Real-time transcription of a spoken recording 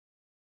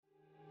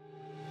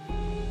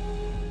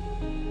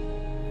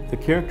The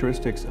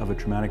characteristics of a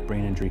traumatic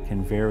brain injury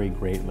can vary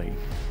greatly.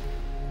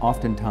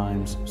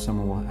 Oftentimes,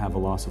 someone will have a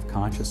loss of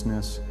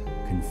consciousness,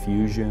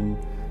 confusion,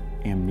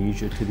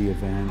 amnesia to the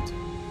event.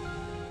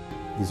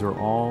 These are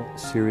all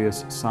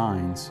serious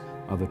signs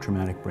of a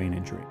traumatic brain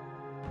injury.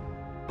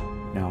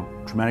 Now,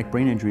 traumatic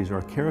brain injuries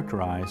are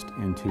characterized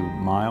into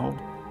mild,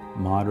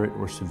 moderate,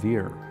 or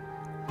severe.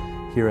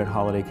 Here at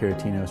Holliday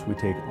Karatinos, we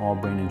take all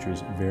brain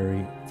injuries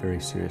very, very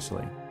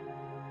seriously.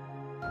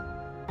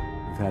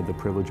 We've had the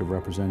privilege of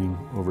representing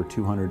over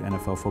 200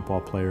 NFL football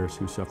players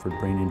who suffered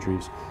brain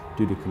injuries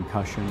due to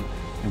concussion,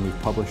 and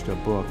we've published a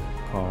book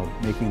called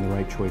Making the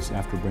Right Choice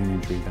After Brain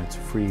Injury that's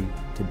free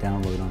to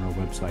download on our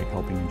website,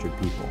 Helping Injured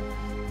People.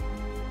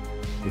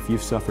 If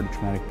you've suffered a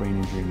traumatic brain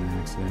injury in an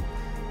accident,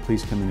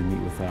 please come in and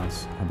meet with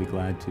us. I'll be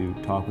glad to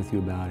talk with you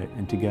about it,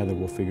 and together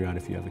we'll figure out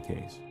if you have a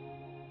case.